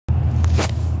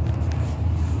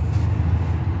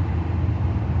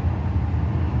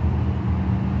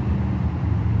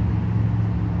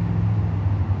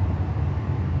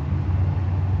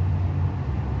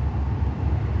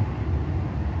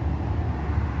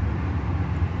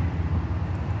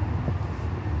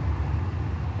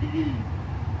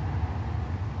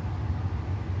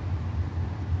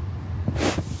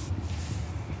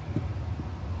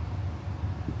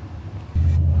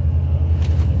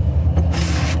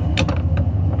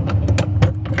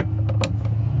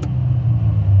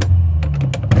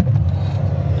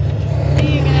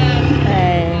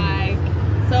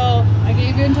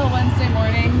Until Wednesday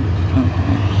morning.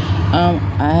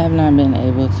 I have not been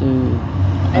able to.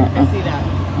 I see that.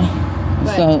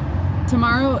 But so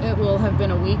tomorrow it will have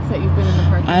been a week that you've been in the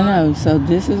parking lot. I know. So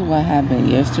this is what happened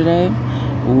yesterday.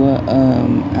 Well,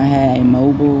 I had a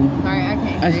mobile. Sorry, I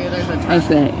can't hear you. There's a truck. I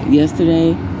said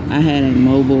yesterday I had a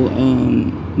mobile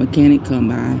mechanic come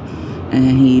by,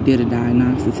 and he did a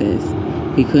diagnostic test.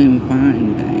 He couldn't even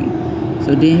find anything.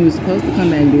 So then he was supposed to come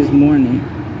back this morning,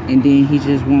 and then he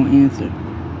just won't answer.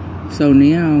 So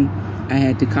now I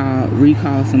had to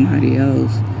recall somebody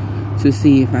else to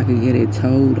see if I could get it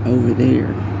towed over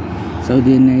there. So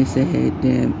then they said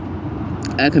that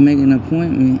I could make an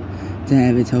appointment to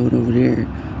have it towed over there.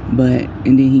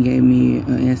 And then he gave me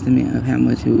an estimate of how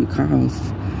much it would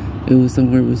cost. It was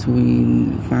somewhere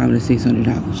between $500 to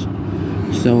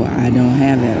 $600. So I don't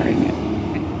have that right now.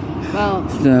 Well,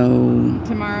 so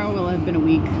tomorrow will have been a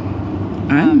week.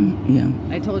 Yeah.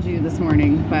 I told you this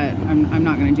morning, but I'm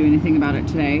not going to do anything about it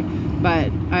today. But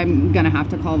I'm going to have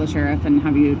to call the sheriff and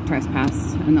have you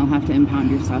trespass, and they'll have to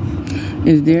impound your stuff.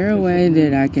 Is there a way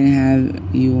that I can have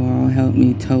you all help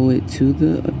me tow it to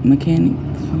the mechanic?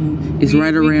 It's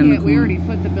right around the corner. We already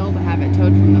put the bill to have it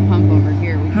towed from the pump over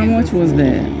here. How much was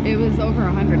that? It was over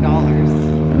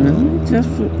 $100. Really?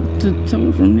 Just to tow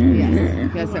it from there? Yes,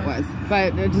 yes it was.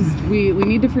 But we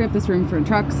need to free up this room for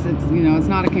trucks. It's it's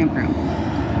not a campground.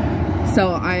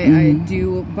 So I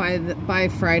do by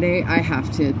Friday I have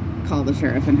to call the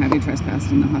sheriff and have you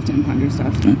trespassed, and they'll have to impound your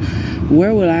stuff.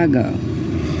 Where will I go?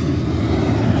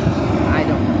 I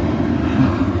don't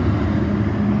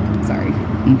know. Sorry.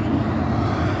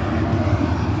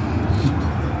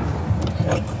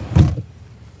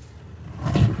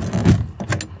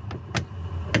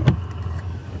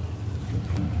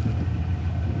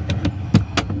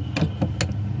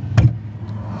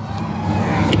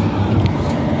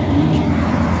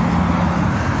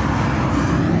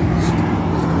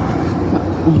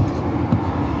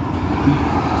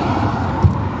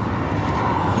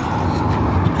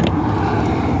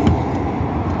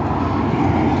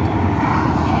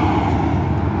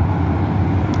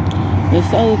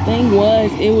 So the thing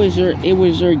was, it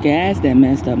was your gas that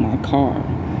messed up my car.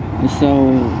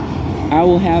 So I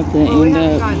will have to we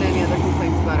haven't gotten any other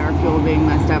complaints about our fuel being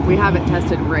messed up. We have it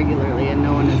tested regularly, and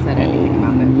no one has said anything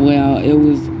about it. Well,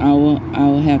 I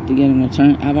will have to get an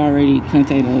attorney. I've already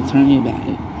contacted an attorney about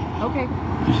it. Okay.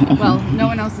 Well, no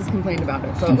one else has complained about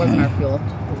it, so it wasn't our fuel.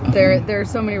 There are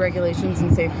so many regulations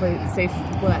and fail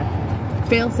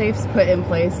safes put in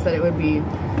place that they would be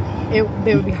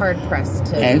hard pressed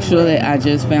to. Actually, I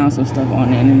just found some stuff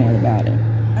on the internet about it.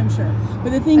 I'm sure,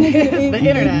 but the thing is, the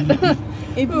internet.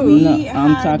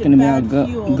 I'm talking about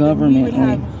government. We would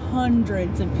have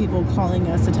hundreds of people calling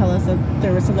us to tell us that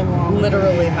there was something wrong.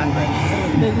 Literally hundreds.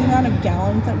 The amount of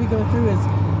gallons that we go through is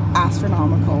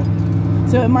astronomical.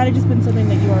 So it might have just been something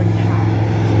that you already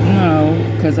had. No,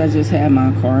 because I just had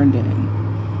my car done.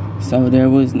 So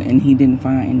and he didn't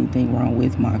find anything wrong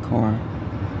with my car.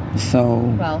 So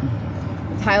well,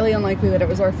 it's highly unlikely that it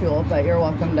was our fuel, but you're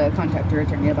welcome to contact your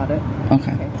attorney about it.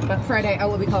 Okay. But Friday I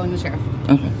will be calling the sheriff.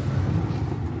 Okay.